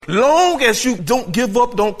Long as you don't give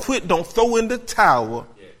up, don't quit, don't throw in the towel,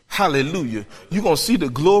 hallelujah, you're going to see the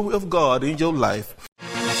glory of God in your life.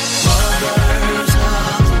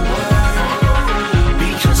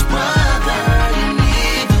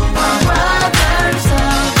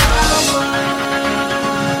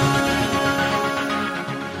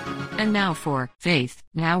 And now for Faith,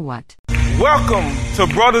 Now What? Welcome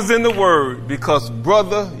to Brothers in the Word, because,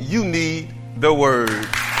 brother, you need the Word.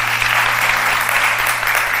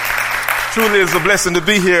 Truly it's a blessing to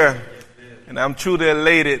be here, and I'm truly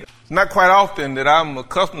elated. It's not quite often that I'm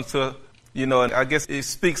accustomed to, and I guess it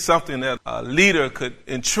speaks something that a leader could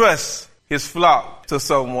entrust his flock to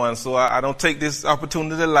someone. So I don't take this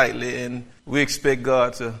opportunity lightly, and we expect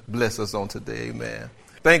God to bless us on today. Amen.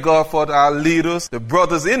 Thank God for our leaders, the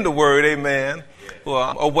brothers in the Word, amen, who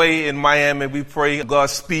are away in Miami. We pray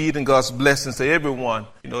God's speed and God's blessings to everyone,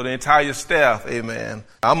 the entire staff, amen.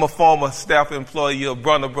 I'm a former staff employee of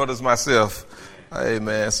Brunner Brothers myself,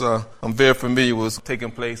 amen, so I'm very familiar with what's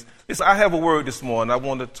taking place. I have a word this morning. I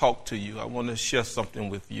want to talk to you. I want to share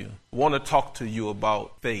something with you. I want to talk to you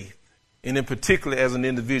about faith, and in particular as an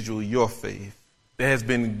individual, your faith. That has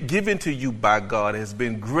been given to you by God, has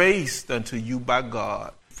been graced unto you by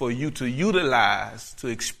God for you to utilize to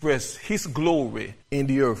express his glory in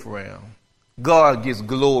the earth realm. God gets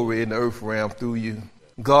glory in the earth realm through you.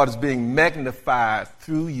 God is being magnified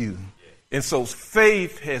through you. And so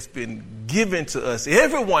faith has been given to us.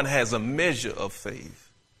 Everyone has a measure of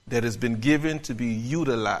faith that has been given to be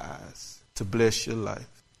utilized to bless your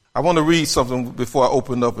life. I want to read something before I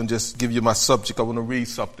open up and just give you my subject. I want to read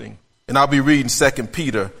something. And I'll be reading 2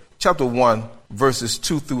 Peter chapter 1, verses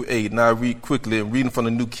 2 through 8. And I'll read quickly. I'm reading from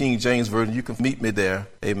the New King James Version. You can meet me there.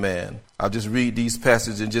 Amen. I'll just read these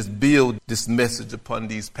passages and just build this message upon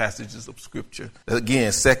these passages of Scripture.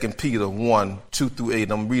 Again, 2 Peter 1, 2 through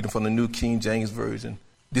 8. I'm reading from the New King James Version.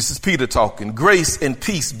 This is Peter talking. Grace and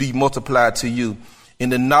peace be multiplied to you in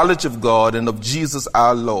the knowledge of God and of Jesus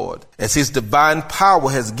our Lord, as his divine power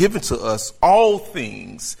has given to us all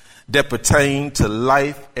things that pertain to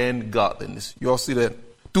life and godliness. You all see that?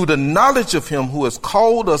 Through the knowledge of him who has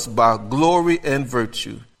called us by glory and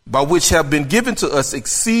virtue, by which have been given to us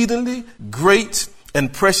exceedingly great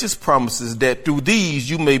and precious promises, that through these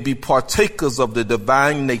you may be partakers of the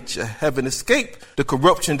divine nature, having escaped the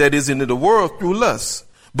corruption that is in the world through lust.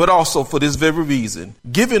 But also for this very reason,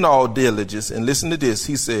 giving all diligence, and listen to this,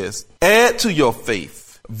 he says, add to your faith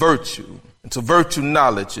virtue, and to virtue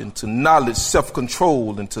knowledge, and to knowledge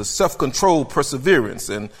self-control, and to self-control perseverance,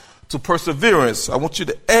 and to perseverance, I want you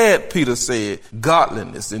to add, Peter said,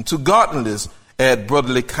 godliness, and to godliness add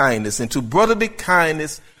brotherly kindness, and to brotherly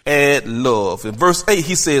kindness add love. In verse 8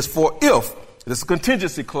 he says, for if, there's a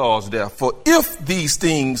contingency clause there, for if these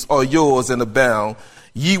things are yours and abound,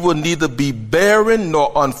 ye will neither be barren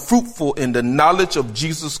nor unfruitful in the knowledge of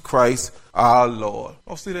Jesus Christ our Lord.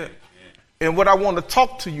 Oh, see that? And what I want to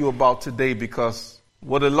talk to you about today, because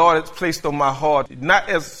what the Lord has placed on my heart, not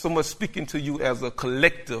as so much speaking to you as a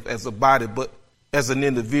collective, as a body, but as an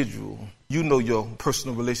individual. You know your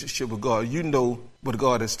personal relationship with God. You know what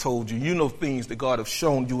God has told you. You know things that God has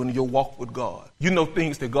shown you in your walk with God. You know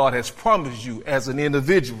things that God has promised you as an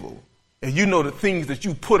individual. And you know the things that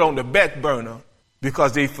you put on the back burner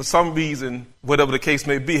because they, for some reason, whatever the case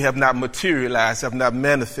may be, have not materialized, have not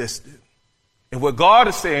manifested. And what God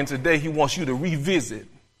is saying today, he wants you to revisit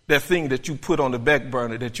that thing that you put on the back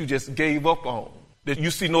burner, that you just gave up on, that you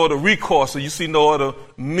see no other recourse or you see no other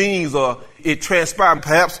means, or it transpired.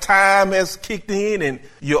 Perhaps time has kicked in and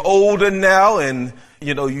you're older now and,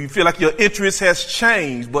 you feel like your interest has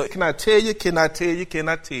changed. But can I tell you,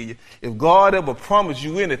 if God ever promised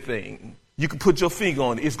you anything, you can put your finger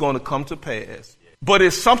on it. It's going to come to pass. But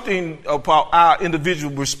it's something about our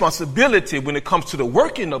individual responsibility when it comes to the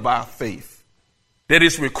working of our faith, that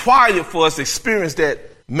is required for us to experience that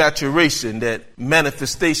maturation, that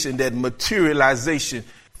manifestation, that materialization.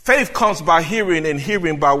 Faith comes by hearing, and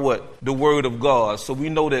hearing by what? The word of God. So we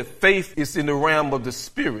know that faith is in the realm of the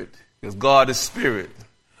spirit, because God is spirit.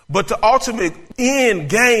 But the ultimate end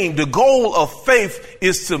game, the goal of faith,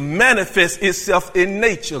 is to manifest itself in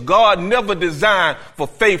nature. God never designed for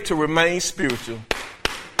faith to remain spiritual.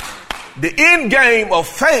 The end game of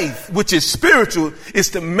faith, which is spiritual, is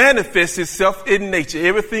to manifest itself in nature.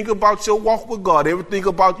 Everything about your walk with God, everything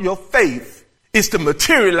about your faith is to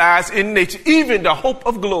materialize in nature, even the hope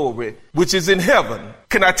of glory, which is in heaven.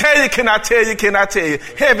 Can I tell you,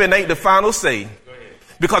 heaven ain't the final say.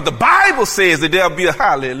 Because the Bible says that there'll be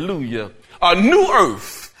a new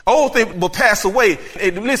earth. Old thing will pass away.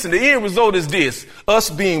 And listen, the end result is this: us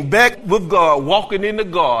being back with God, walking in the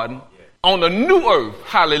garden on a new earth.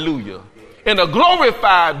 Hallelujah. in a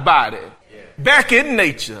glorified body, back in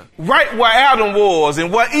nature, right where Adam was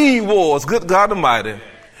and where Eve was, good God Almighty.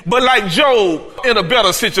 But like Job, in a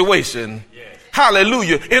better situation.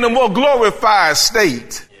 Hallelujah. In a more glorified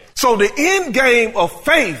state. So the end game of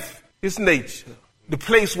faith is nature, the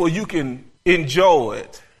place where you can enjoy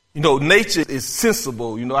it. You know, nature is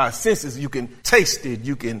sensible. You know, our senses, you can taste it,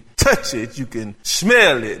 you can touch it, you can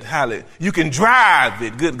smell it. Hallelujah. You can drive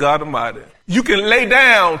it, good God Almighty. You can lay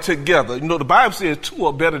down together. You know, the Bible says two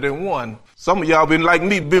are better than one. Some of y'all been like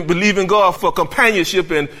me, been believing God for companionship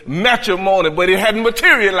and matrimony, but it hadn't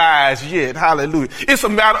materialized yet. Hallelujah. It's a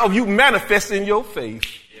matter of you manifesting your faith.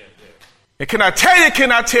 And can I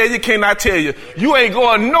tell you, you ain't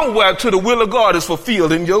going nowhere till the will of God is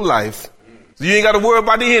fulfilled in your life. So you ain't got to worry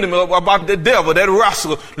about the enemy, about the devil, that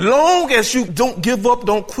rascal. Long as you don't give up,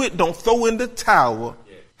 don't quit, don't throw in the towel.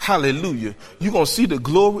 Hallelujah. You're going to see the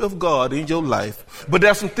glory of God in your life. But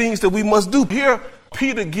there's some things that we must do. Here,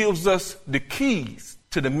 Peter gives us the keys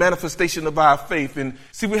to the manifestation of our faith. And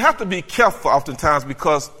see, we have to be careful oftentimes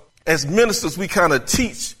because as ministers, we kind of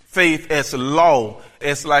teach faith as a law.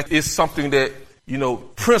 It's like it's something that, you know,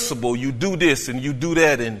 principle, you do this and you do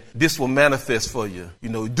that and this will manifest for you. You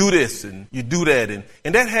know, do this and you do that.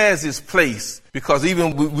 And that has its place because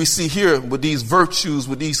even we see here with these virtues,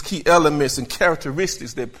 with these key elements and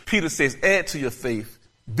characteristics that Peter says add to your faith.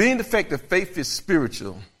 Being the fact that faith is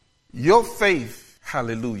spiritual, your faith,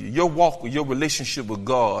 hallelujah, your walk with your relationship with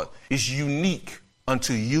God is unique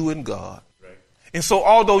unto you and God. And so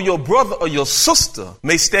although your brother or your sister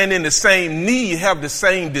may stand in the same need, have the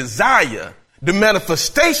same desire, the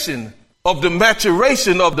manifestation of the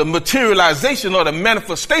maturation of the materialization or the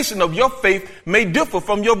manifestation of your faith may differ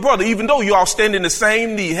from your brother, even though you all stand in the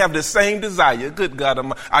same need, have the same desire. Good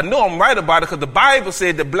God, I know I'm right about it because the Bible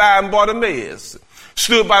said the blind Bartimaeus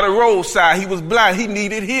stood by the roadside. He was blind. He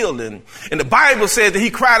needed healing. And the Bible said that he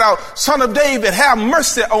cried out, Son of David, have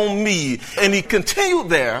mercy on me. And he continued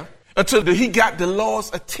there until he got the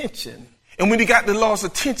Lord's attention. And when he got the Lord's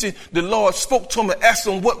attention, the Lord spoke to him and asked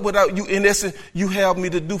him, what without you, in essence, you have me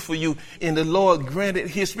to do for you? And the Lord granted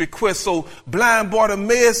his request. So blind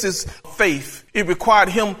Bartimaeus' faith, it required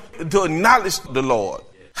him to acknowledge the Lord.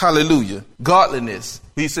 Hallelujah. Godliness.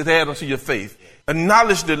 He said, add unto your faith.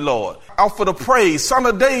 Acknowledge the Lord. Offer the praise. Son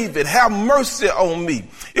of David, have mercy on me.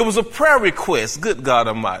 It was a prayer request. Good God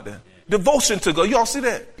Almighty. Devotion to God. Y'all see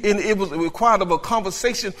that? And it was required of a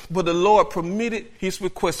conversation, but the Lord permitted his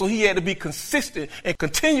request. So he had to be consistent and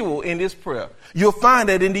continual in his prayer. You'll find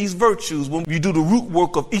that in these virtues, when you do the root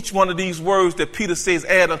work of each one of these words that Peter says,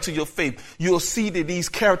 add unto your faith, you'll see that these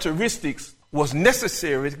characteristics was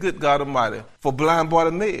necessary, good God Almighty, for blind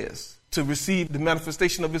Bartimaeus to receive the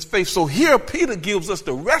manifestation of his faith. So here Peter gives us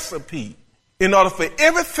the recipe in order for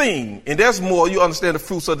everything, and there's more, you understand the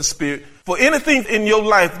fruits of the Spirit, for anything in your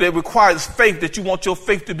life that requires faith, that you want your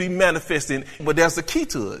faith to be manifested, but there's a key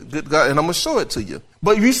to it, good God, and I'm going to show it to you.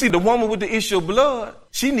 But you see the woman with the issue of blood,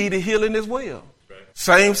 she needed healing as well. Right.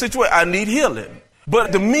 Same situation, I need healing.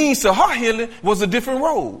 But the means to her healing was a different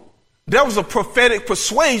road. There was a prophetic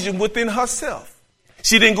persuasion within herself.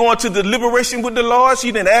 She didn't go into the liberation with the Lord.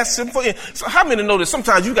 She didn't ask him for it. So how many know that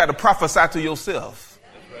sometimes you got to prophesy to yourself?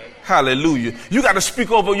 Hallelujah. You got to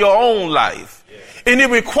speak over your own life. Yeah. And it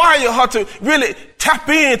requires her to really tap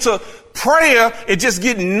into prayer and just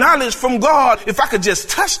get knowledge from God. If I could just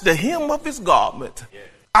touch the hem of his garment,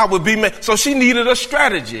 I would be made. So she needed a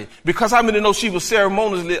strategy because how many know she was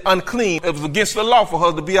ceremoniously unclean? It was against the law for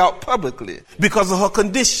her to be out publicly because of her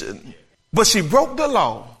condition. But she broke the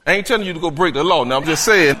law. I ain't telling you to go break the law. Now I'm just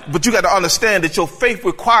saying, but you got to understand that your faith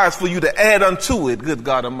requires for you to add unto it, good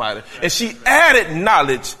God Almighty. And she added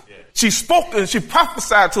knowledge. She spoke and she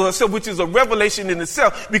prophesied to herself, which is a revelation in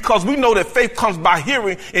itself, because we know that faith comes by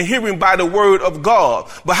hearing and hearing by the word of God.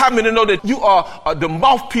 But how many know that you are the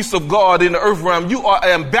mouthpiece of God in the earth realm? You are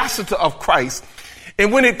an ambassador of Christ.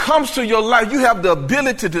 And when it comes to your life, you have the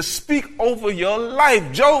ability to speak over your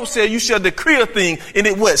life. Job said, you shall decree a thing and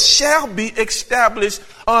it what shall be established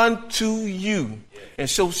unto you. And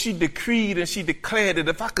so she decreed and she declared that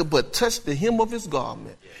if I could but touch the hem of his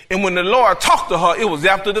garment. And when the Lord talked to her, it was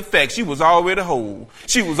after the fact. She was already whole.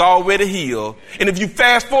 She was already healed. And if you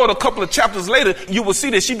fast forward a couple of chapters later, you will see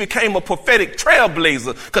that she became a prophetic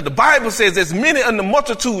trailblazer. Because the Bible says as many in the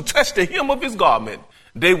multitude touched the hem of his garment,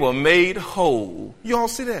 they were made whole. You all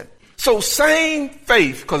see that? So same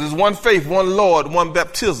faith, because it's one faith, one Lord, one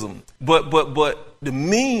baptism. But the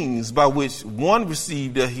means by which one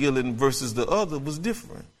received their healing versus the other was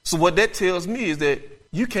different. So what that tells me is that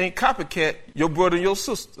you can't copycat your brother and your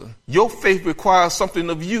sister. Your faith requires something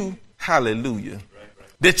of you. Hallelujah.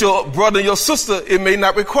 Right. That your brother and your sister, it may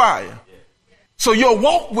not require. So your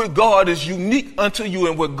walk with God is unique unto you.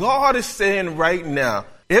 And what God is saying right now,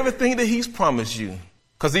 everything that he's promised you,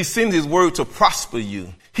 because he sent his word to prosper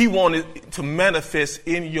you, he wanted to manifest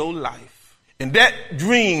in your life. And that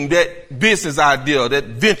dream, that business idea, that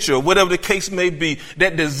venture, whatever the case may be,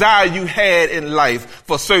 that desire you had in life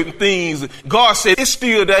for certain things, God said it's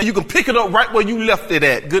still there. You can pick it up right where you left it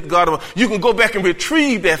at. Good God. You can go back and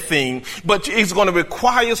retrieve that thing, but it's going to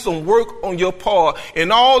require some work on your part.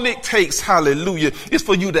 And all it takes, hallelujah, is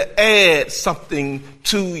for you to add something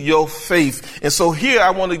to your faith. And so here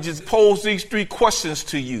I want to just pose these 3 questions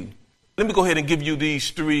to you. Let me go ahead and give you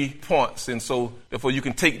these 3 points. And so therefore you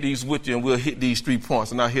can take these with you and we'll hit these 3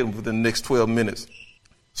 points and I'll hit them within the next 12 minutes.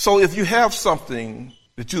 So if you have something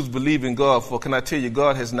that you believe in God for, can I tell you,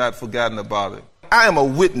 God has not forgotten about it. I am a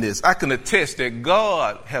witness. I can attest that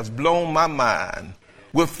God has blown my mind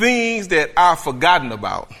with things that I've forgotten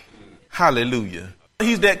about. Hallelujah.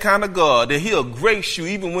 He's that kind of God that he'll grace you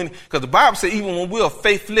even when, because the Bible says even when we are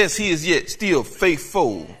faithless, he is yet still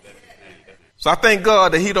faithful. So I thank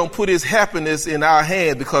God that he don't put his happiness in our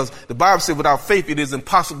hand, because the Bible said without faith it is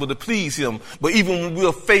impossible to please him. But even when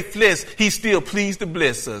we're faithless, he's still pleased to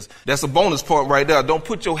bless us. That's a bonus part right there. Don't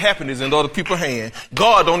put your happiness in other people's hand.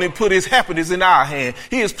 God don't even put his happiness in our hand.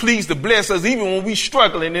 He is pleased to bless us even when we're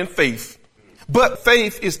struggling in faith. But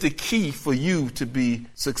faith is the key for you to be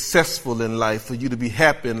successful in life, for you to be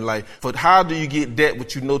happy in life. But how do you get that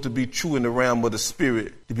which you know to be true in the realm of the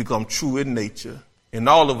spirit to become true in nature? And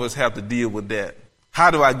all of us have to deal with that.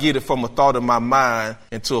 How do I get it from a thought in my mind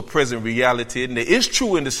into a present reality? And it's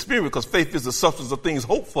true in the spirit, because faith is the substance of things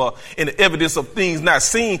hoped for and the evidence of things not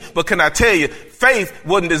seen. But can I tell you, faith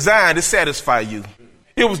wasn't designed to satisfy you.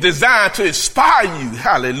 It was designed to inspire you,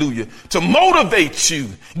 hallelujah, to motivate you.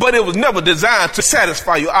 But it was never designed to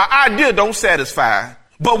satisfy you. Our idea don't satisfy.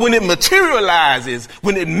 But when it materializes,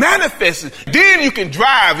 when it manifests, then you can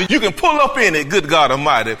drive it. You can pull up in it, good God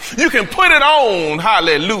Almighty. You can put it on,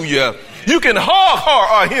 hallelujah. You can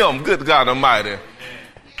hug him, good God Almighty.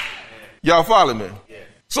 Y'all follow me?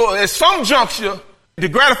 So at some juncture, the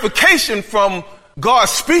gratification from God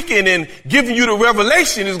speaking and giving you the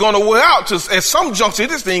revelation is going to wear out. Just at some juncture,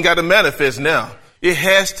 this thing got to manifest now. It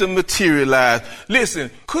has to materialize.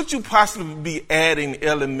 Listen, could you possibly be adding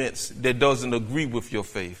elements that doesn't agree with your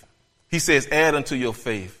faith? He says, add unto your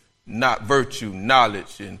faith, not virtue,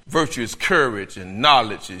 knowledge. And virtue is courage, and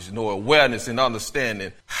knowledge is, awareness and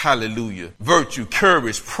understanding. Hallelujah. Virtue,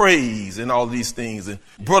 courage, praise, and all these things. And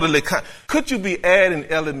brotherly could you be adding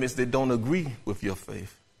elements that don't agree with your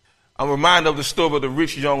faith? I'm reminded of the story of the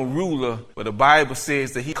rich young ruler, where the Bible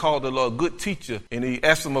says that he called the Lord a good teacher, and he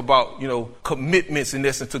asked him about, commitments in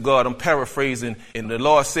essence to God. I'm paraphrasing. And the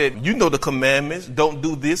Lord said, you know the commandments. Don't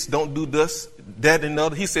do this, don't do this, that and the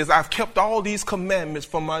other. He says, I've kept all these commandments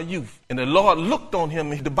from my youth. And the Lord looked on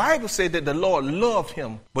him, and the Bible said that the Lord loved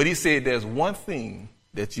him. But he said, there's one thing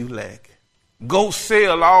that you lack. Go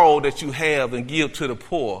sell all that you have and give to the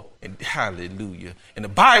poor. And hallelujah. And the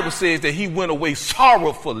Bible says that he went away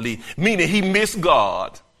sorrowfully, meaning he missed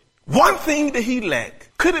God. One thing that he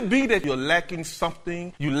lacked. Could it be that you're lacking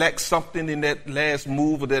something? You lack something in that last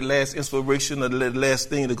move or that last inspiration or that last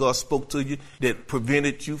thing that God spoke to you that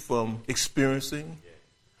prevented you from experiencing?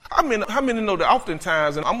 I mean, how many know that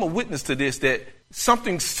oftentimes, and I'm a witness to this, that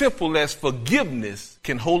something simple as forgiveness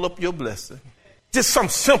can hold up your blessing? Just something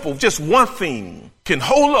simple, just one thing can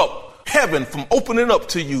hold up heaven from opening up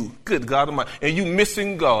to you. Good God Almighty. And you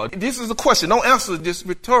missing God. This is a question. Don't answer just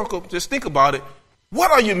rhetorical. Just think about it.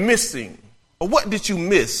 What are you missing? Or what did you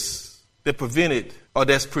miss that prevented or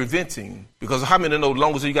that's preventing? Because how many know as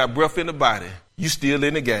long as you got breath in the body, you still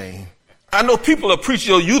in the game? I know people will preach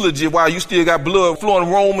your eulogy while you still got blood flowing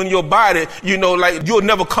Rome in your body. Like you'll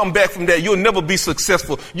never come back from that. You'll never be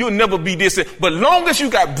successful. You'll never be this. But long as you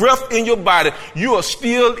got breath in your body, you are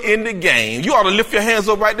still in the game. You ought to lift your hands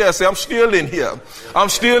up right there and say, I'm still in here. I'm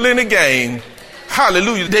still in the game.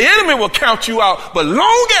 Hallelujah. The enemy will count you out. But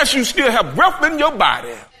long as you still have breath in your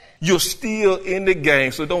body, you're still in the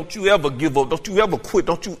game. So don't you ever give up. Don't you ever quit.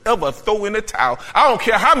 Don't you ever throw in the towel. I don't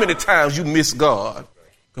care how many times you miss God.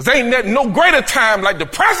 Because ain't no greater time like the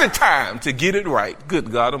present time to get it right.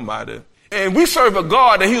 Good God Almighty. And we serve a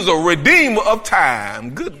God that he's a redeemer of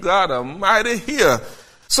time. Good God Almighty here.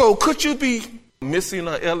 So could you be missing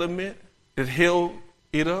an element that held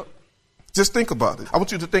it up? Just think about it. I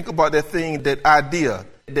want you to think about that thing, that idea,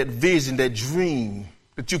 that vision, that dream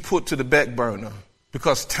that you put to the back burner.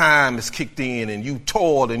 because time has kicked in and you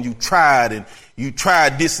toiled and you tried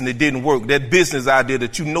this and it didn't work. That business idea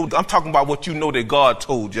that you know, I'm talking about what you know that God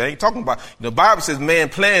told you. I ain't talking about, the Bible says man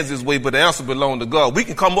plans his way, but the answer belongs to God. We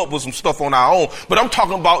can come up with some stuff on our own, but I'm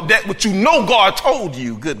talking about that what you know God told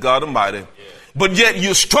you. Good God Almighty. Yeah. But yet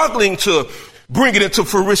you're struggling to bring it into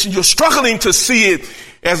fruition. You're struggling to see it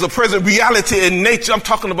as a present reality in nature. I'm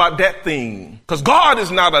talking about that thing. Because God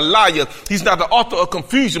is not a liar. He's not the author of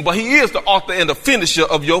confusion, but he is the author and the finisher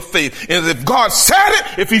of your faith. And if God said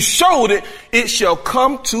it, if he showed it, it shall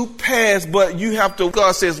come to pass. But you have to,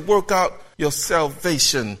 God says, work out your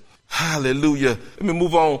salvation. Hallelujah. Let me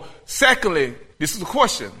move on. Secondly, this is the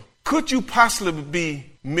question. Could you possibly be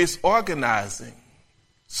misorganizing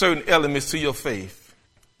certain elements to your faith?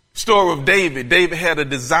 Story of David. David had a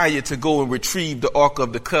desire to go and retrieve the Ark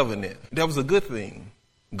of the Covenant. That was a good thing.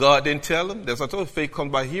 God didn't tell him. That's what I told you. Faith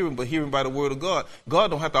comes by hearing, but hearing by the word of God.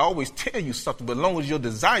 God don't have to always tell you something, but as long as your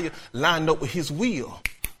desire lined up with his will.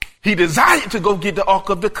 He desired to go get the Ark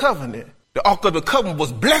of the Covenant. The Ark of the Covenant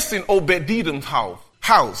was blessing Obed-Edom's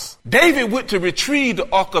house. David went to retrieve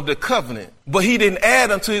the Ark of the Covenant, but he didn't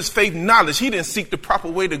add unto his faith knowledge. He didn't seek the proper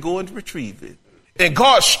way to go and retrieve it. And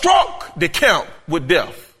God struck the camp with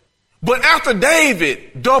death. But after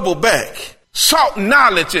David doubled back, sought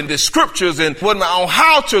knowledge in the scriptures and whatnot on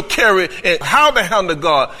how to carry and how to handle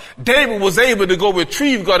God, David was able to go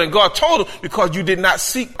retrieve God, and God told him, because you did not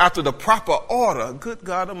seek after the proper order. Good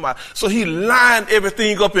God Almighty. So he lined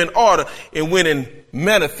everything up in order and went and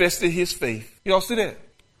manifested his faith. Y'all see that?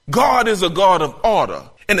 God is a God of order.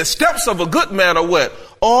 And the steps of a good man are what?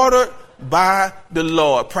 Ordered by the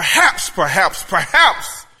Lord. Perhaps,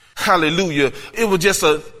 hallelujah, it was just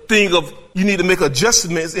a thing of you need to make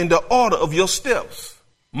adjustments in the order of your steps.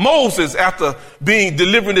 Moses, after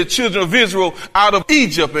delivering the children of Israel out of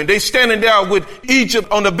Egypt, and they standing there with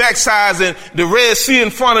Egypt on the backsides and the Red Sea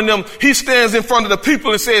in front of them, he stands in front of the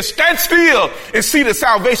people and says, stand still and see the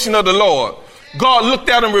salvation of the Lord. God looked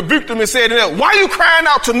at him, rebuked him, and said, why are you crying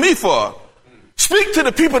out to me for? Speak to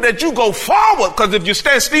the people that you go forward, because if you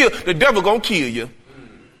stand still, the devil gonna kill you.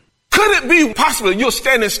 Could it be possible you're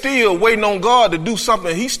standing still waiting on God to do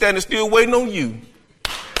something and he's standing still waiting on you?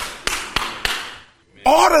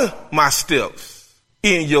 Order my steps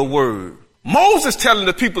in your word. Moses telling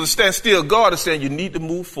the people to stand still. God is saying you need to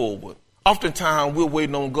move forward. Oftentimes we're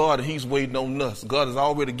waiting on God and he's waiting on us. God has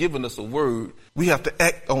already given us a word. We have to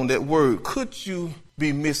act on that word. Could you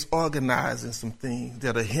be misorganizing some things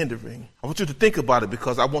that are hindering? I want you to think about it,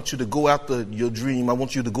 because I want you to go after your dream. I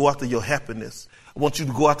want you to go after your happiness. I want you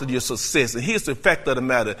to go after your success. And here's the fact of the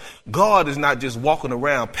matter. God is not just walking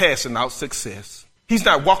around passing out success. He's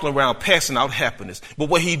not walking around passing out happiness. But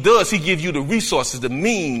what he does, he gives you the resources, the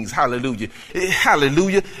means. Hallelujah.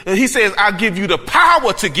 Hallelujah. And he says, I give you the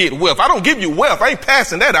power to get wealth. I don't give you wealth. I ain't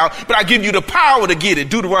passing that out, but I give you the power to get it.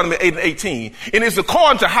 Deuteronomy 8:18. And it's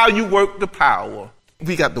according to how you work the power.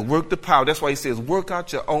 We got to work the power. That's why he says, work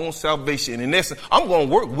out your own salvation. In essence, I'm going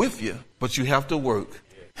to work with you, but you have to work.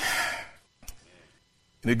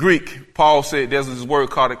 In the Greek, Paul said there's this word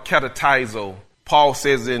called a katatizo. Paul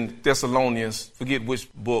says in Thessalonians, forget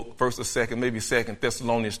which book, first or second, maybe second,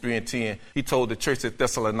 Thessalonians 3:10, he told the church at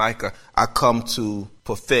Thessalonica, I come to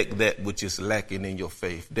perfect that which is lacking in your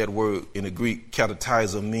faith. That word in the Greek,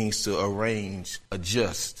 katatizo, means to arrange,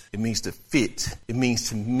 adjust. It means to fit. It means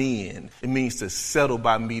to mend. It means to settle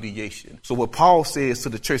by mediation. So what Paul says to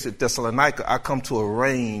the church at Thessalonica, I come to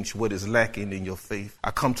arrange what is lacking in your faith. I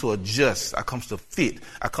come to adjust. I come to fit.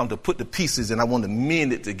 I come to put the pieces and I want to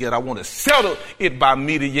mend it together. I want to settle it by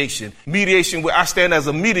mediation. Mediation where I stand as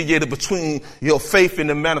a mediator between your faith and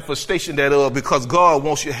the manifestation thereof, because God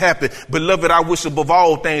wants you happy. Beloved, I wish above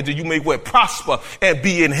all things that you may prosper and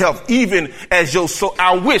be in health, even as your soul.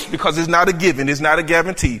 I wish, because it's not a given, it's not a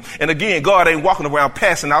guarantee. And again, God ain't walking around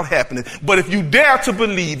passing out happiness. But if you dare to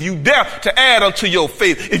believe, you dare to add unto your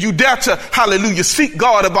faith, if you dare to, hallelujah, seek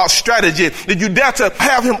God about strategy, if you dare to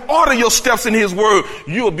have him order your steps in his word,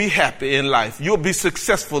 you'll be happy in life. You'll be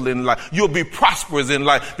successful in life. You'll be prosperous in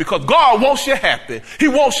life, because God wants you happy. He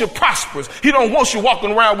wants you prosperous. He don't want you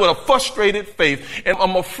walking around with a frustrated faith. And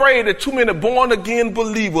I'm afraid that too many born again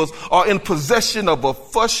believers are in possession of a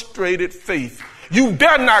frustrated faith. You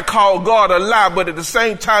dare not call God a lie, but at the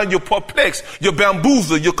same time you're perplexed, you're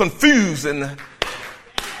bamboozled, you're confused, and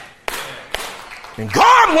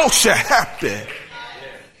God wants you happy.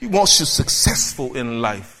 He wants you successful in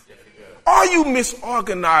life. Are you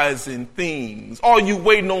misorganizing things? Are you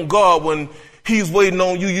waiting on God when he's waiting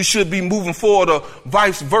on you? You should be moving forward, or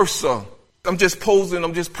vice versa. I'm just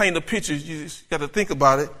painting a picture. You just got to think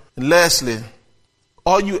about it. And lastly,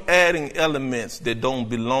 Are you adding elements that don't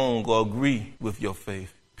belong or agree with your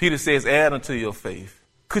faith? Peter says, add unto your faith.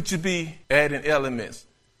 Could you be adding elements?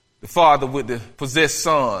 The father with the possessed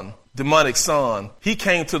son, demonic son, he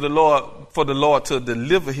came to the Lord for the Lord to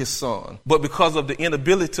deliver his son. But because of the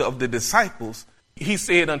inability of the disciples, he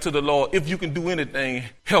said unto the Lord, if you can do anything,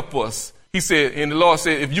 help us. He said, and the Lord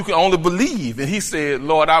said, if you can only believe. And he said,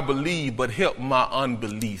 Lord, I believe, but help my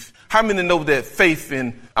unbelief. How many know that faith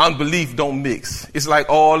and unbelief don't mix? It's like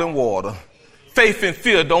oil and water. Faith and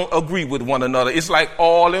fear don't agree with one another. It's like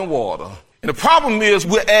oil and water. And the problem is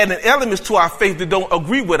we're adding elements to our faith that don't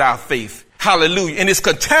agree with our faith. Hallelujah. And it's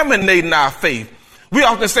contaminating our faith. We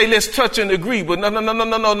often say, let's touch and agree. But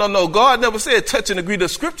no. God never said touch and agree. The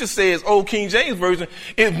scripture says, Old King James Version,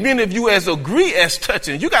 if many of you as agree as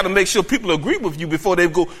touching. You got to make sure people agree with you before they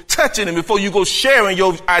go touching and before you go sharing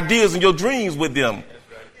your ideas and your dreams with them.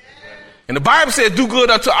 And the Bible says, do good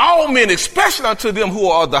unto all men, especially unto them who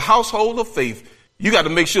are the household of faith. You got to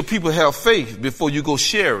make sure people have faith before you go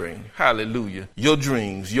sharing, hallelujah, your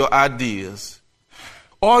dreams, your ideas.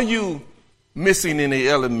 Are you missing any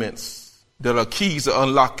elements that are keys to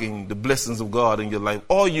unlocking the blessings of God in your life?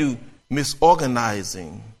 Are you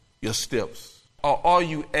misorganizing your steps? Or are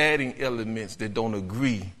you adding elements that don't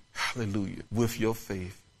agree, hallelujah, with your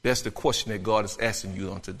faith? That's the question that God is asking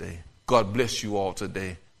you on today. God bless you all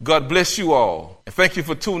today. God bless you all. And thank you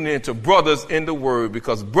for tuning in to Brothers in the Word,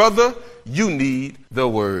 because, brother, you need the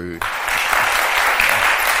Word.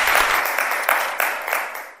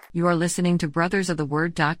 You are listening to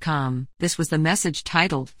brothersoftheword.com. This was the message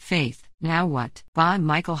titled, Faith, Now What? By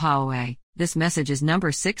Michael Holloway. This message is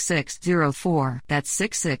number 6604. That's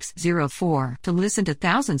 6604. To listen to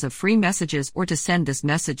thousands of free messages or to send this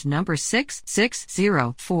message number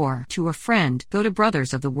 6604 to a friend, go to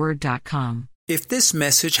brothersoftheword.com. If this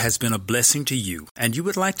message has been a blessing to you and you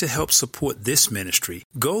would like to help support this ministry,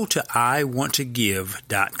 go to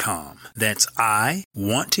iwanttogive.com. That's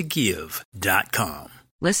iwanttogive.com.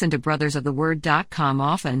 Listen to brothersoftheword.com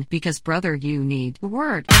often because, brother, you need the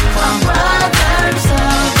Word. Brothers of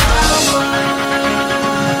the Word.